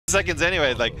seconds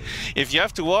anyway. Like, if you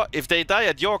have to walk, if they die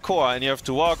at your core and you have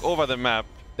to walk over the map,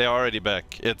 they're already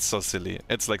back. It's so silly.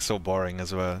 It's like so boring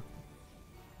as well.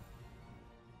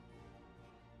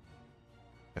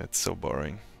 It's so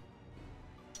boring.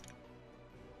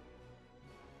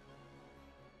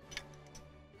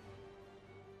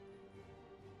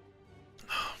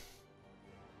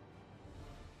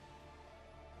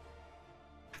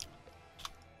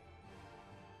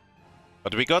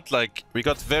 But we got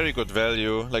very good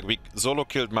value. Like, we solo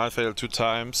killed Malthael 2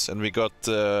 times and we got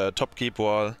top keep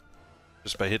wall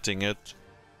just by hitting it.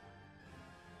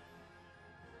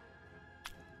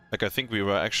 Like, I think we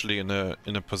were actually in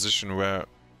a position where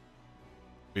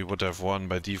we would have won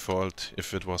by default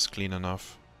if it was clean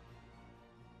enough.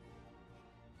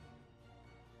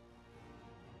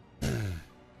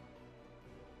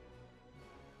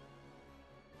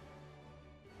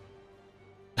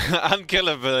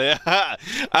 Unkillable, yeah.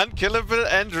 Unkillable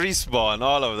and respawn,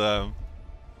 all of them.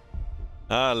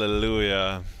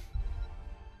 Hallelujah.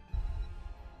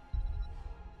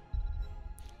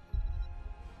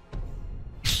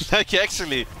 Like,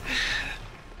 actually,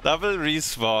 double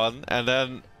respawn and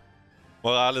then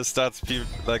Morales starts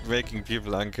like making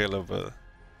people unkillable.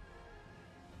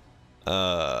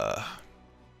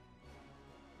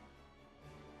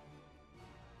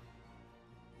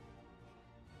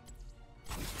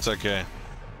 It's okay.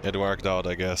 It worked out,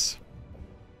 I guess.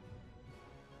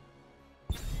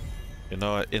 You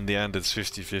know, in the end it's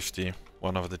 50-50.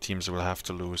 One of the teams will have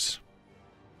to lose.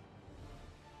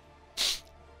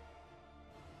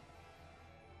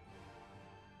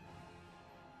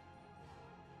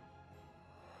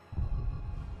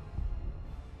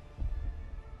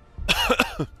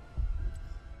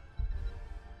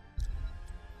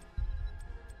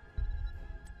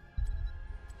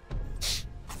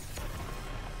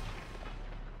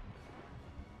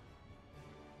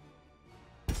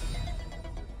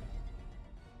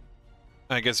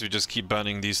 I guess we just keep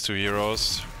banning these 2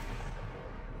 heroes.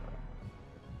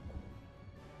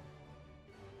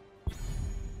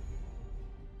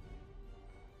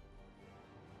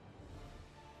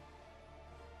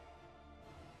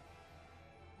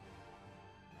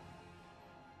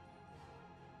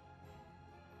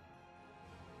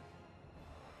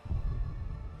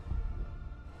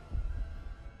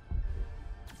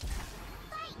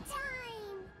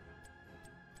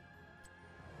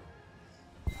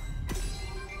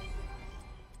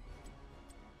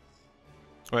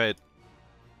 Wait.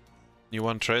 You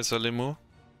want Tracer, Limu?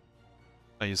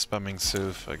 Are you spamming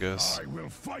Sylph, I guess? I will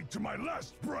fight to my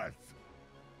last breath.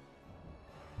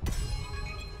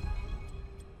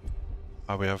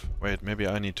 Ah, we have... Wait, maybe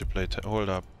I need to play... Hold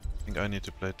up. I think I need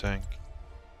to play tank.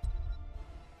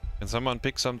 Can someone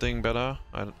pick something better?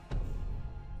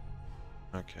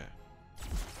 Okay.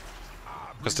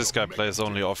 Because this guy plays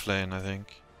only off lane, I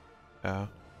think. Yeah.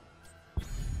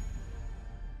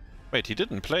 Wait, he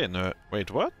didn't play no. Wait,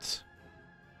 what?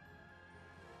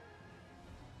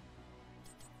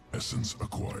 Essence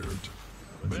acquired.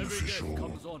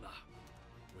 Beneficial.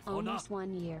 Almost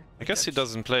 1 year. I guess he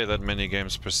doesn't play that many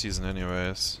games per season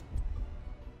anyways.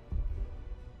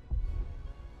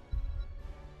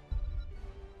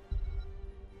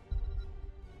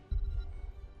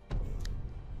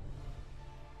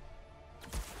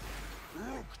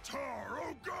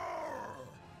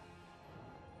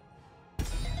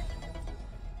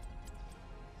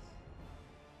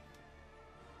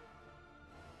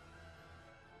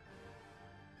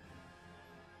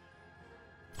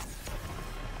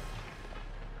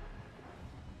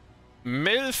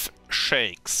 MILF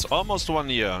Shakes. Almost 1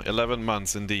 year. 11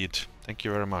 months indeed. Thank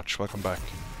you very much. Welcome back.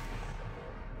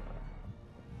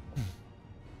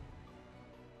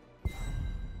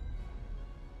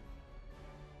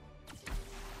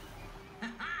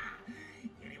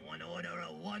 Anyone order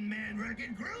a one-man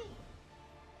wrecking crew?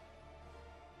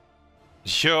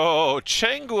 Yo,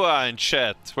 Chengua in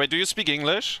chat. Wait, do you speak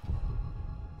English?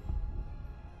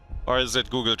 Or is it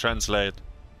Google Translate?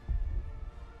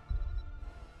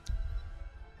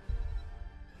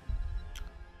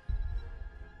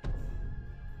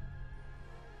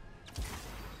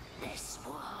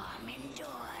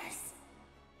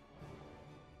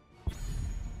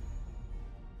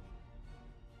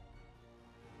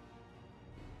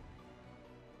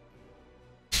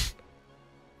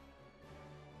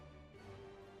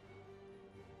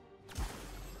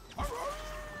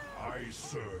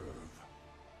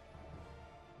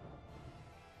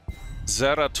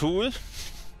 Zeratul?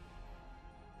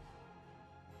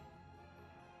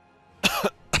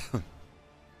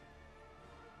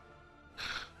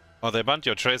 Oh, they banned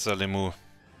your Tracer, Limu.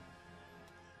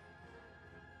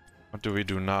 What do we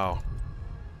do now?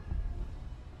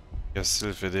 Yes,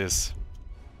 Sylph it is.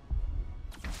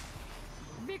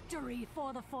 Victory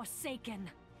for the Forsaken.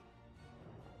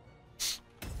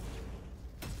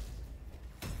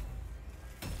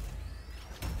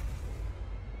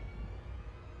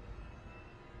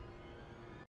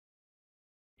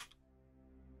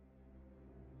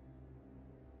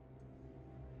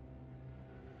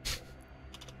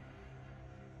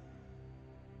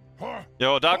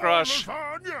 Yo, Dark Rush!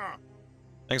 Lasagna!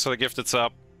 Thanks for the gifted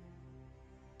sub.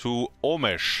 To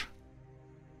Omesh.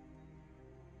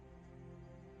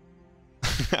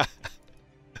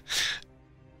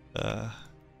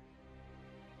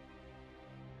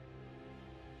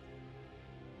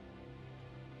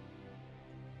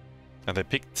 And I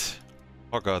picked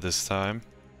Hogger this time.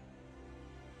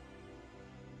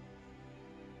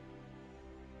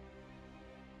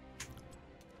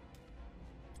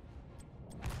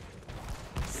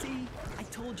 See? I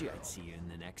told you I'd see you in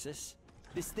the Nexus.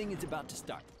 This thing is about to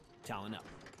start. Talon up.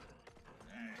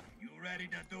 You ready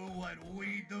to do what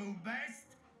we do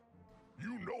best?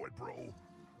 You know it, bro.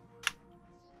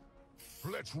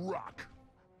 Let's rock.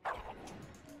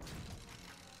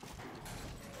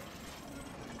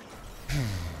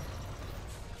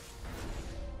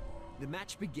 The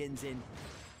match begins in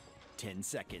 10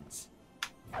 seconds.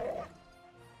 5,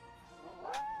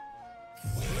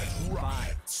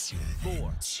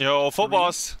 4. Yo,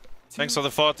 Phobos! Thanks for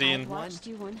the 14. I've watched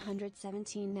you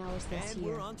 117 hours this And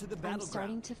year. we're on to the I'm battleground.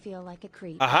 starting to feel like a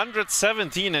creep.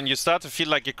 117 and you start to feel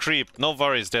like a creep. No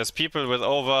worries, there's people with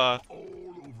over... All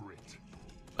over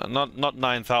it. not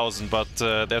 9,000, but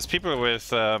there's people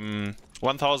with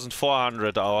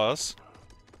 1,400 hours.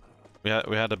 We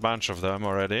had a bunch of them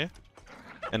already.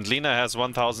 And Lena has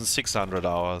 1,600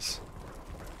 hours.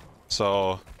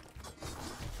 So...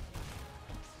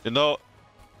 You know...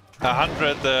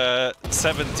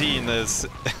 117 is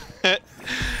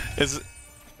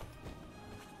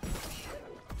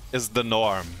is the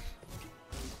norm.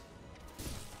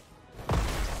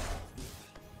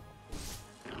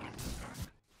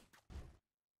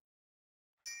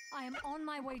 I am on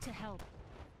my way to help.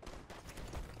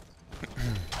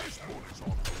 This one is on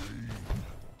me.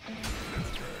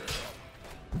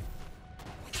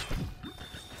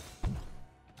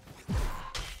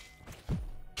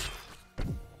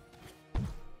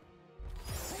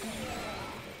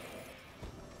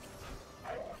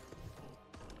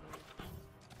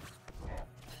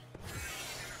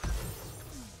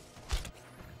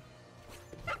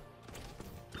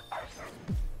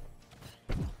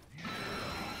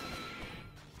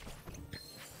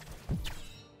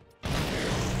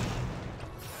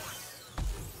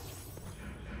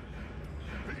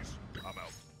 Peace. I'm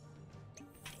out.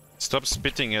 Stop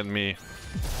spitting at me,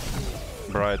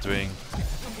 Brightwing.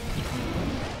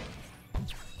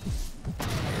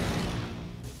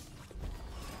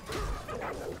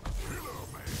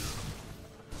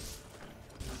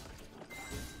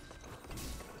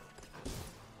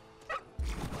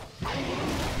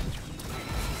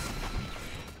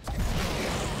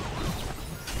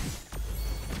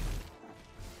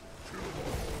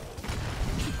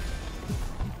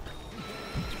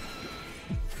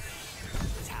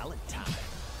 Talent time.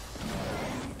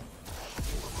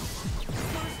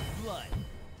 First blood.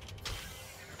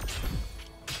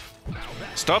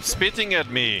 Stop spitting at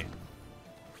me!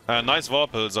 Nice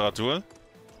Warpel, Zaratul.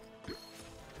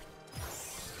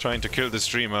 Trying to kill the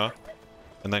streamer.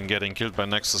 And then getting killed by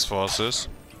Nexus forces.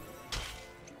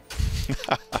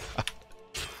 Tell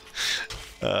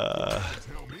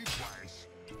me twice.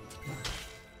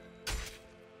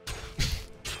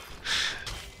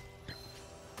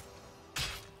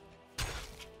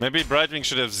 Maybe Brightwing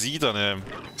should have Zed on him,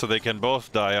 so they can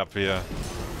both die up here.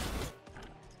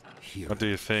 What do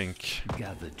you think?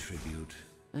 Gather tribute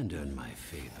and earn my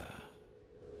favor.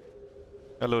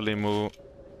 Hello, Limu.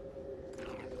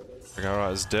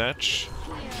 Agara is dead.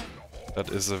 That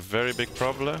is a very big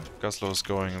problem. Guslow is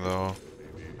going though.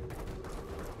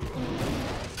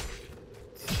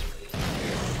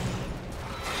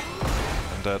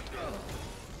 And that.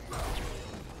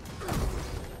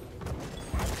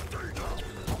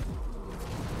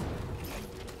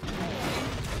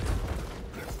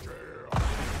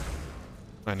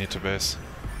 I need to base.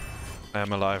 I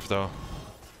am alive though.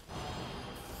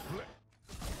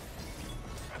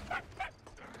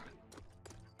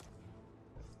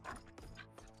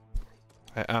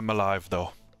 I am alive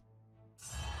though.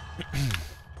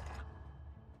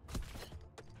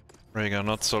 Rhaegar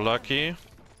not so lucky.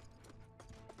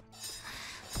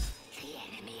 The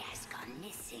enemy has gone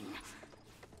missing.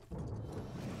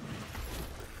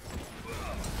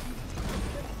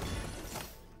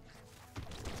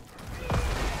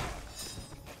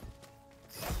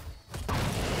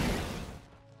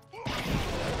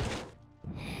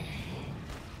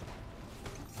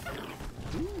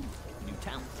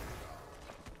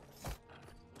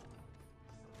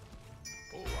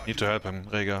 Need to help him,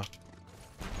 Rega.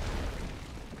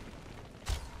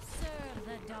 Serve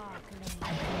the dark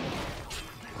lane.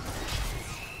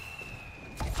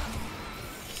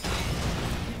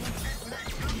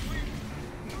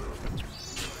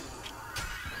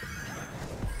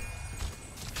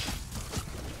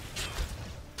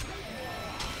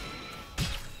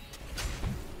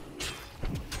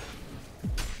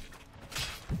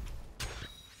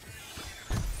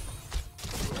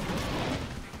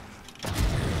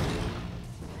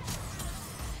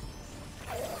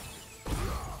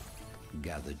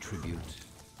 Gather tribute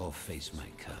or face my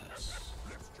curse.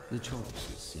 The choice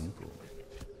is simple.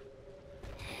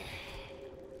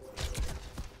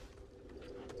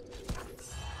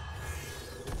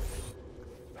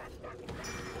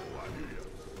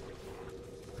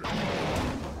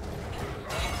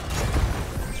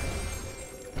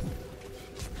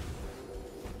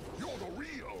 You're the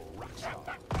real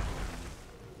rockstar.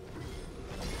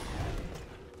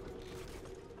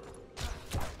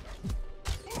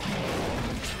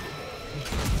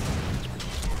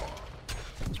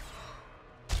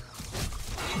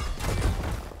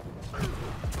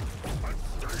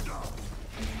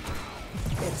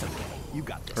 It's okay. You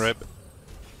got this. Rip.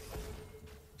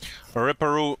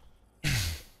 Ripperoo.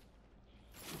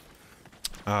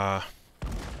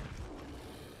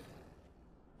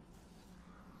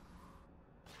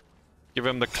 Give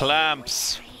him the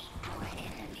clamps.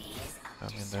 I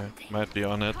mean, they might be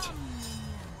on it.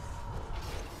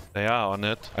 They are on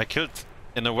it. I killed...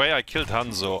 In a way, I killed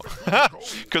Hanzo.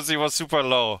 Because he was super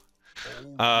low.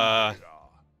 Do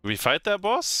we fight their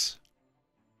boss?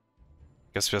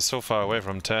 Guess we're so far away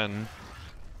from 10.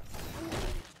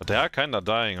 But they are kinda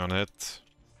dying on it.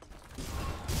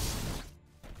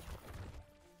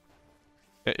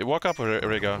 Hey, walk up,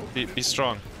 Rega. Be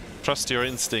strong. Trust your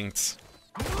instincts.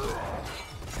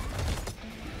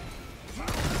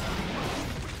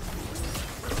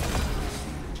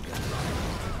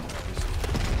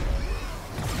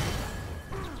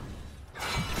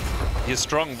 He's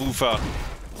strong, Woofer.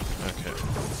 Okay.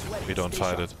 We don't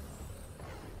fight it.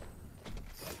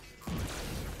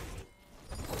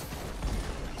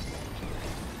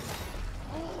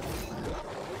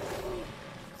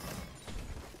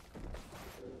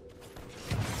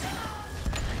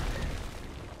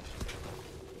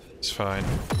 It's fine.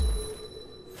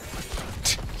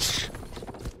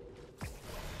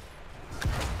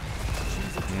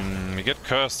 We get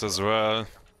cursed as well.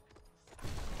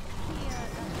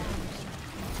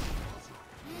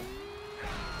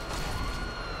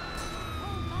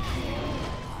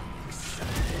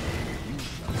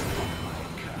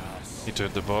 Need to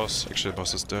hit the boss. Actually, the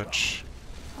boss is Dutch.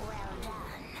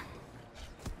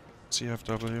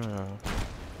 CFW, yeah.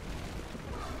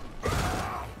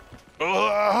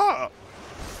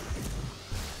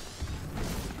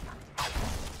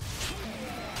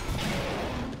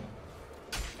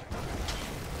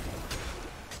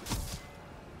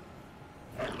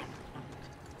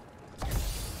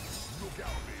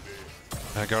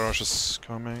 Garrosh is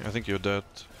coming. I think you're dead.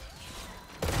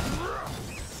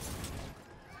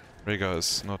 Rega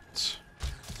is not...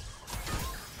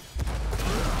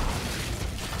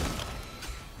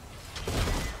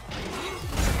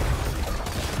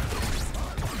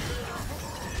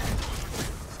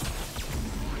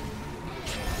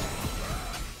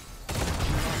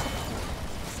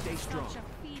 Stay strong. Such a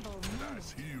feeble move.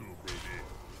 Nice heal, baby.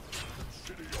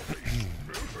 Consider your face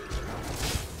melted.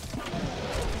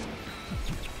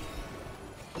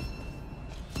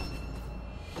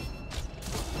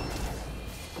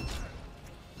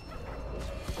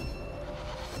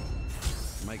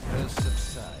 My curse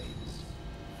subsides.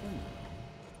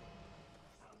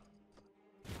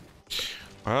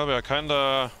 Well, we are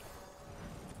kinda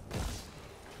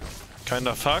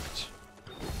fucked.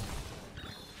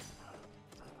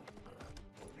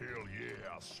 Hell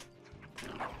yes.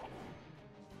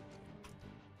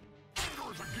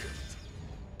 Anger is a gift.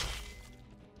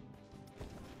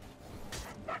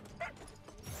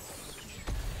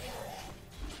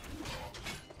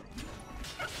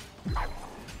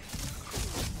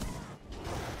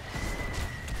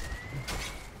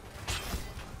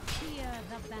 Fear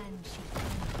the banshee.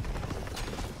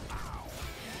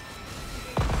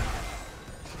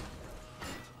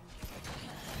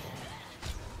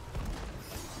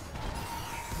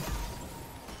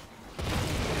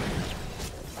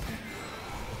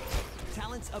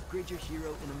 Talents upgrade your hero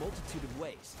in a multitude of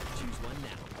ways. Choose one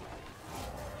now.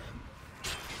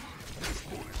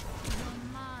 You're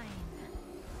mine.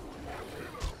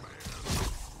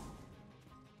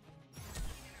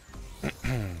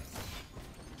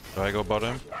 Do I go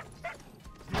bottom? Down.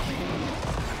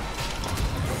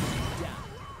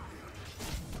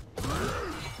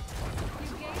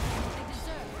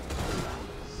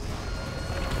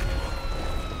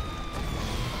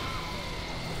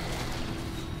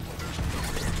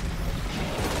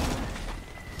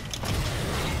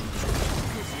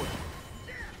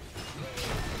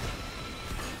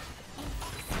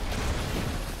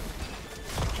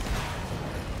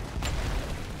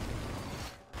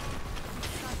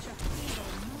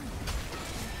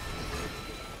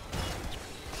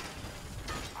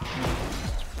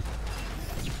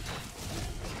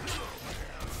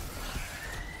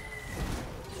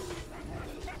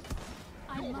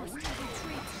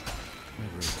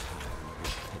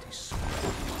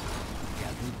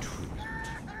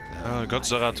 Got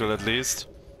Zeratul at least.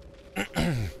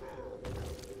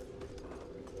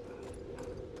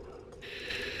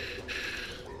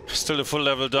 Still a full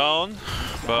level down,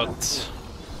 but...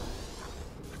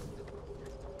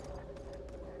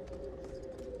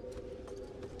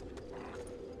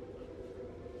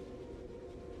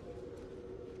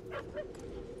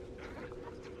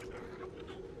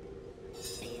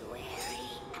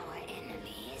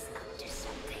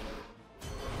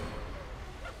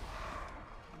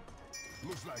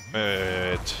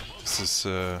 Wait, this is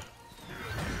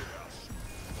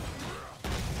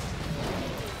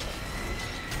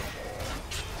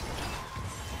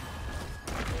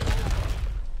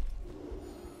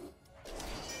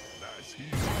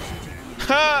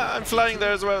Ha! I'm flying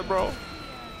there as well, bro.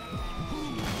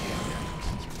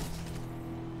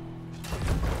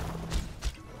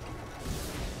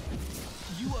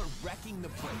 You are wrecking the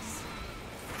place.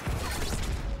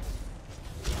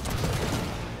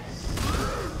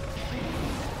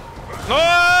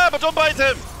 No, but don't bite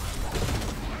him!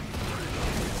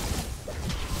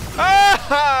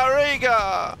 Ah,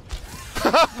 Riga!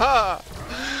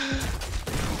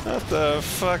 What the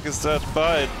fuck is that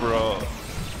bite, bro?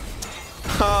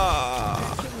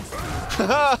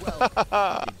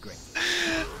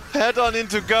 Head on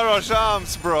into Garrosh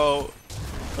arms, bro.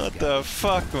 What the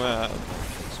fuck, man?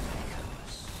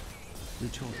 The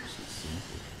choice is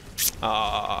simple.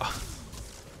 Ah.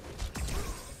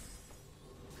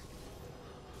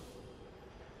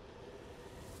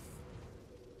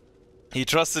 He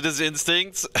trusted his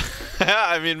instincts?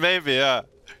 I mean, maybe, yeah.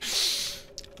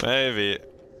 Maybe.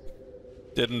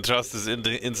 Didn't trust his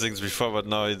instincts before, but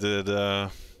now he did.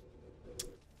 It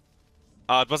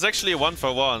was actually a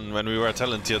 1-for-1 when we were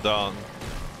talent tier down.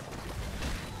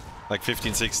 Like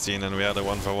 15-16, and we had a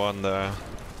 1-for-1 there.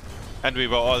 And we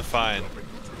were all fine.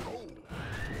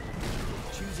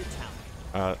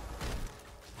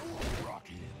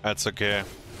 That's okay.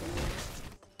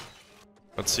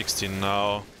 Got 16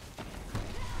 now.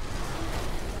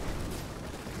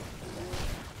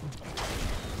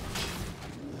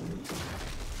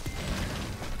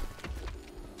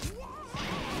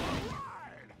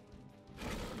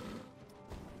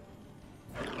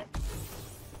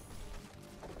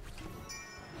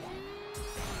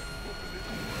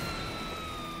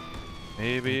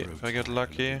 Maybe if I get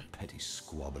lucky. Petty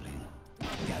squabbling.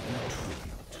 Gather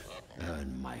tribute.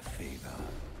 Earn my favor.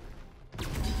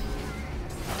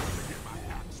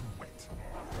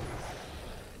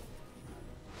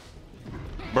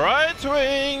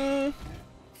 Brightwing!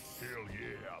 Hell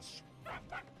yes.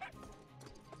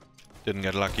 Didn't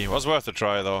get lucky. Was worth a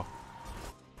try though.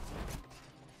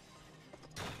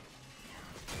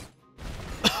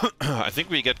 I think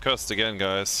we get cursed again,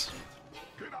 guys.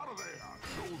 Get out of there.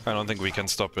 I don't think we can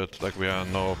stop it. Like, we are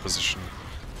in no position.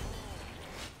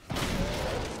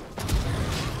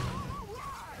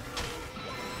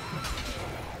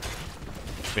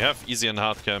 We have easy and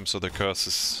hard camp, so the curse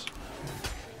is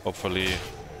hopefully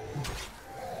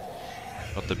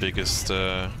not the biggest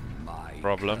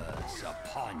problem. Curse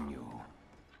upon you.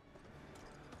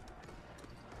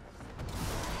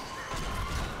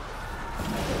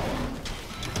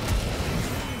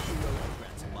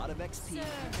 Grants a lot of XP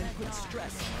and puts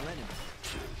stress on our enemy.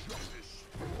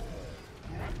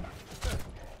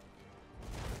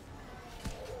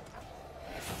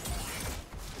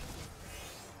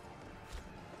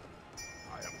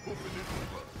 I am opening it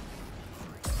over.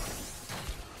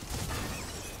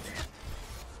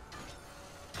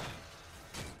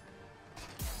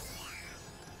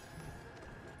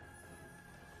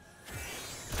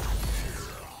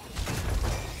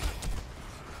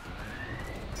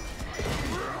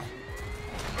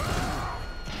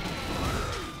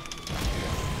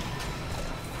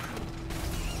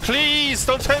 Please,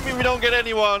 don't tell me we don't get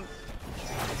anyone!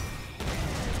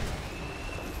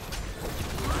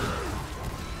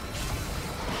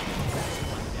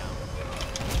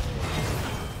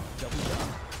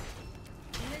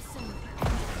 Listen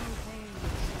and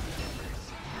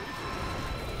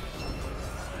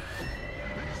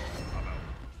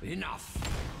obey. Enough.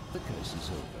 The curse is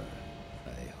over. I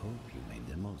hope you made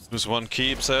the most. Lose one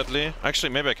keep, sadly. Actually,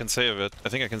 maybe I can save it. I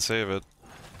think I can save it.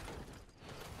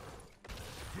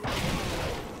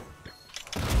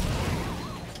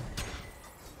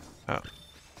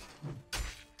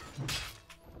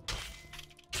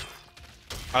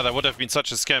 Ah, that would have been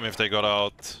such a scam if they got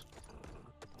out.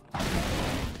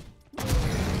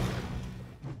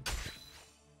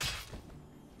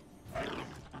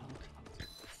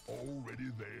 Already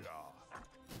there.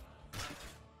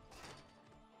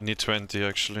 Need 20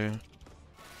 actually.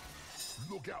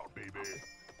 Look out, baby.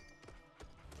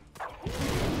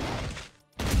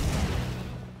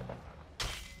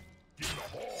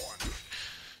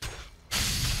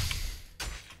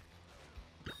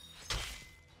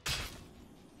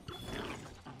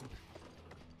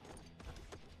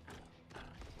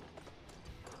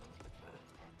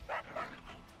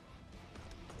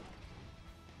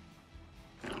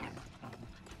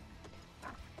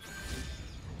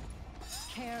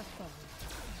 Careful.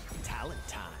 Talent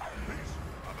time.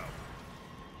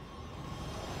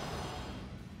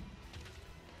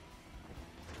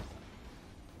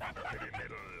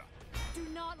 Do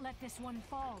not let this one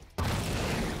fall.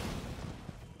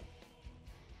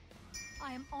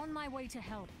 I am on my way to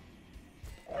help.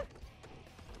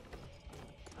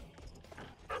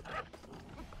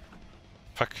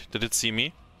 Fuck, did it see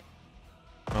me?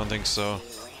 I don't think so.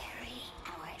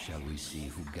 Shall we see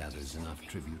who gathers enough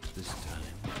tribute this time?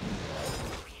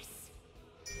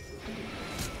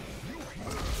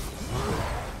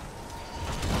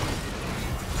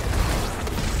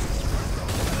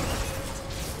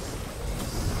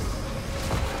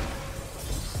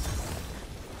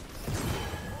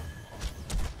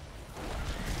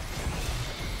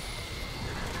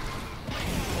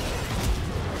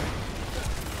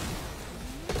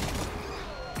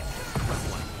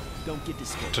 Don't get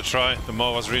discouraged. To try, the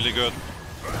Maw was really good.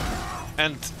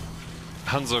 And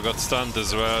Hanzo got stunned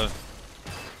as well.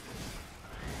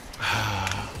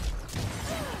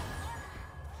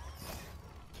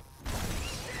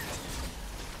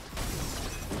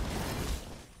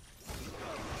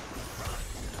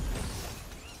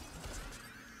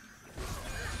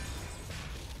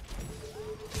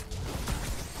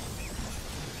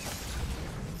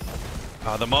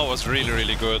 The Maw was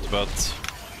really good, but...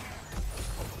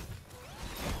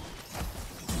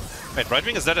 Wait, right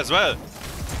wing is dead as well.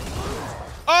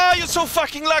 Oh, you're so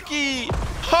fucking lucky!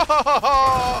 Ha ha ha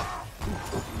ha!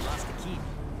 Lost the key.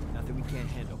 Nothing we can't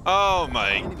handle. Oh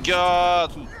my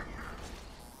god! Key.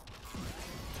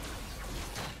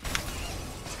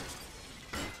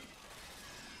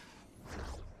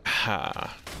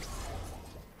 Ha.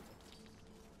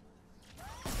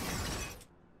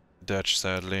 Dutch,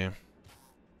 sadly.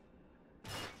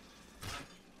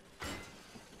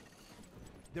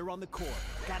 They're on the core.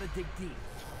 Gotta dig deep.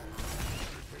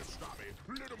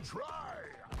 Let him try.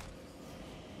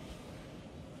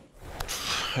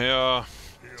 Yeah,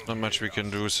 not much we can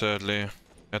do, sadly.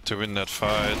 Had to win that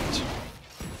fight.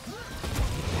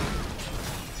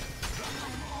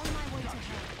 On my way to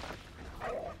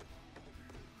help.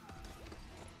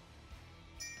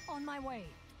 On my way.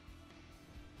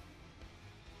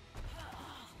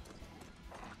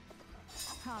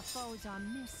 Our foes are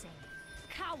missing.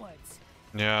 Cowards.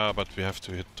 Yeah, but we have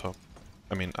to hit top.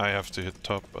 I mean, I have to hit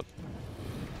top, but...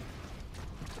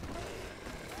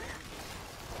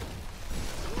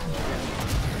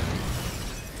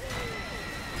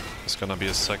 It's gonna be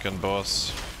a second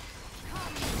boss.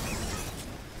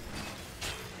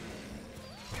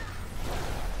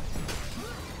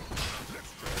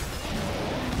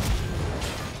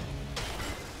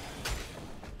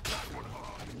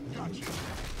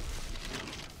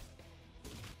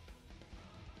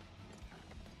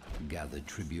 Gather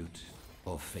tribute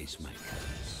or face my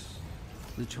curse.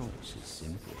 The choice is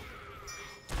simple.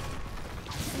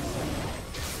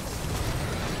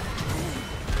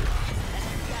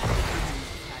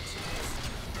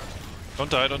 Don't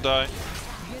die, don't die.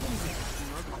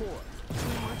 Our core. Too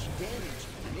much damage,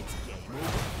 and it's game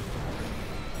over.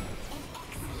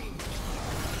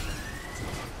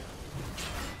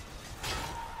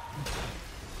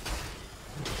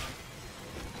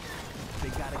 They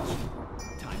got a key.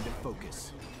 Time to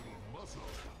focus. Muscle.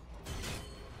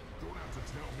 Don't have to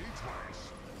tell me twice.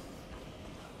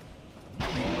 You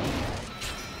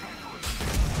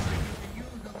can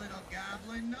use a little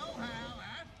goblin know-how,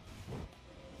 huh?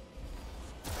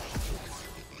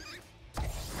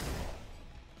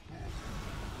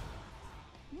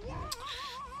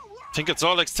 I think it's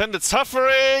all extended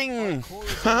suffering!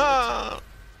 Haha!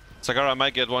 Sagara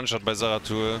might get one shot by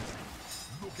Zeratul.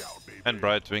 Look out, baby. And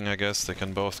Brightwing, I guess. They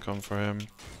can both come for him.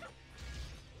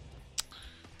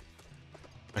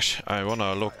 I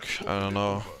wanna look. I don't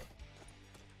know.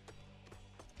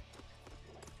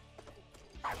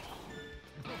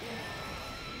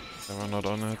 They were not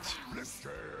on it.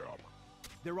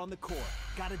 They're on the core.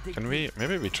 Gotta dig Can we?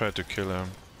 Maybe we try to kill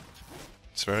him.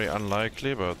 It's very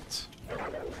unlikely, but...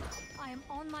 I am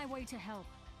on my way to help.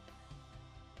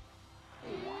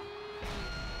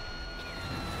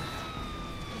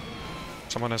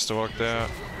 Someone has to walk there.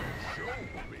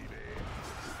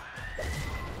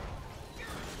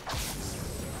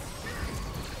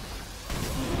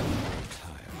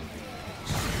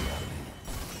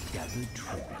 Gather tribute.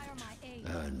 Fire my aid.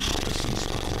 And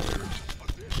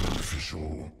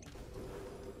Official.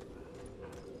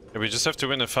 Yeah, we just have to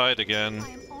win a fight again. I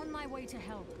am on my way to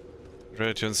help.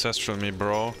 Ready to ancestral me,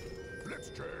 bro. Let's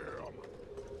jam.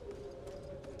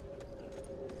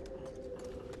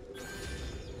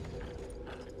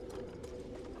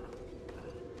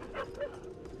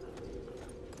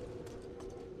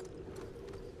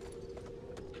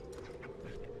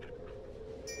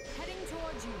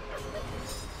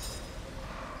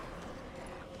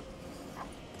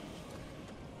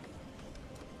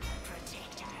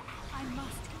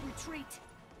 retreat.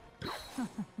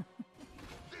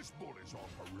 This bull is on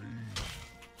parade.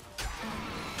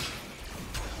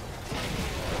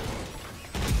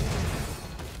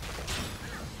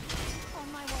 On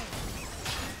my way.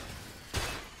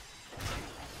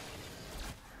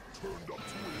 Turned up to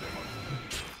 11.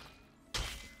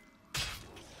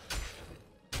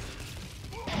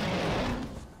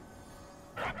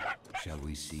 Shall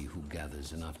we see who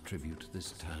gathers enough tribute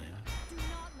this time? Do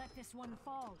not let this one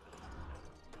fall.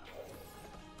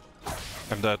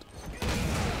 I'm dead.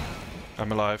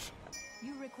 I'm alive.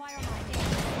 You require my aid.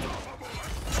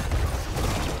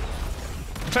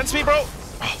 Cleanse me, bro!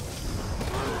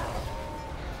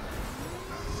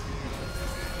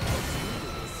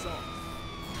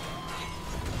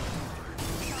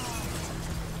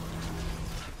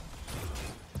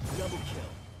 Double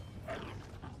kill.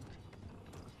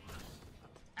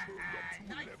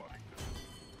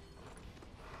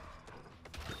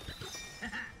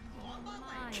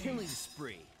 Killing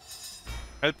spree.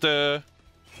 Help the...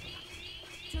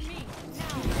 To me,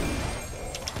 now.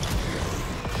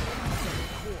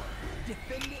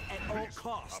 Defend it at all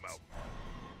costs. I'm out.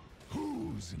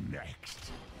 Who's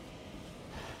next?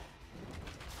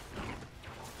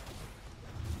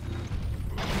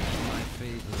 My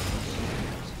favor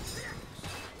is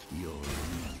your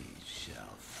enemies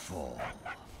shall fall.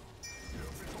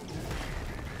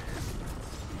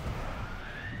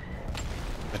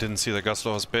 I didn't see the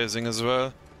Gustlo was basing as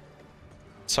well.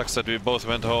 Sucks that we both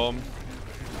went home.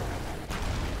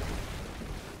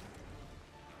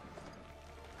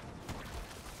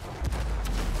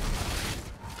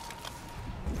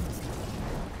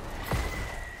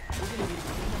 We're gonna need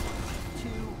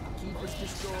two keepers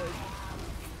destroyed.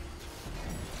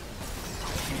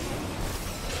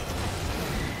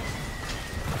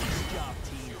 Good job,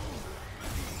 team.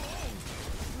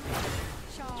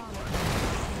 Charm.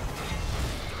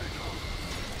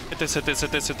 Hit this, hit this,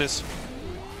 hit this, hit this.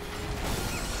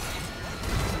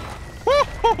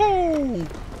 Woohoo!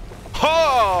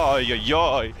 Oh,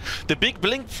 yoy. The big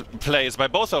blink plays by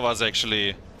both of us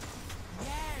actually.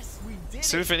 Yes, we did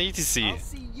Sylph and I'll ETC.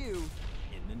 see you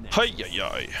in the next Hi,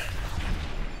 yoy.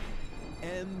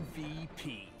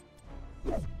 MVP.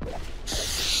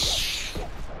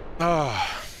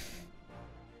 Ah.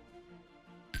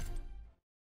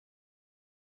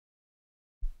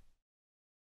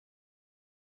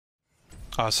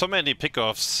 So many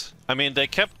pickoffs. I mean, they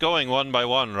kept going one by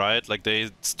one, right? Like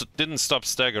they didn't stop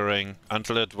staggering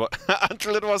until it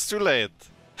until it was too late.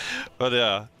 But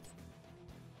yeah,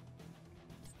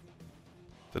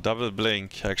 the double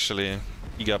blink actually,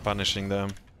 Giga punishing them.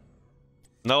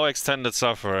 No extended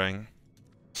suffering.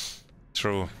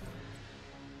 True.